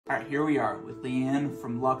All right, here we are with Leigh Anne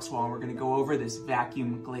from LuxWall. We're gonna go over this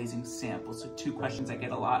vacuum glazing sample. So two questions I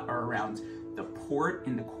get a lot are around the port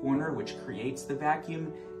in the corner, which creates the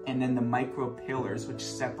vacuum, and then the micropillars, which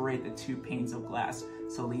separate the two panes of glass.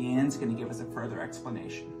 So Leigh Anne's gonna give us a further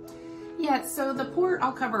explanation. Yeah, so the port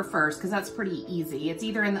I'll cover first because that's pretty easy. It's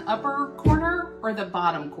either in the upper corner or the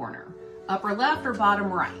bottom corner, upper left or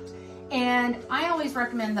bottom right. And I always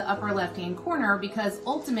recommend the upper left-hand corner because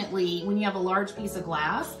ultimately when you have a large piece of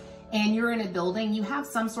glass and you're in a building, you have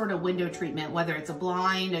some sort of window treatment, whether it's a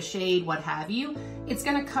blind, a shade, what have you, it's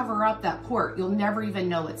gonna cover up that port. You'll never even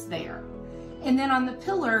know it's there. And then on the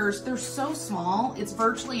pillars, they're so small, it's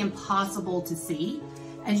virtually impossible to see.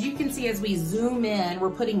 As you can see, as we zoom in, we're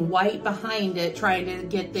putting white behind it, trying to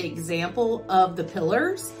get the example of the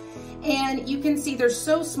pillars. And you can see they're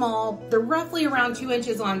so small, they're roughly around 2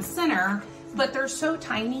 inches on center, but they're so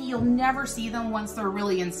tiny, you'll never see them once they're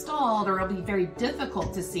really installed, or it'll be very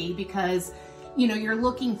difficult to see because, you know, you're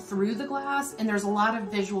looking through the glass and there's a lot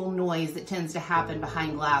of visual noise that tends to happen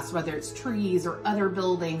behind glass, whether it's trees or other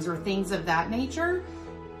buildings or things of that nature.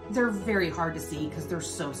 They're very hard to see because they're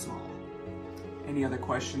so small. Any other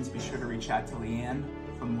questions, be sure to reach out to Leigh Anne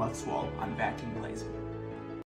from LuxWall on vacuum glazing.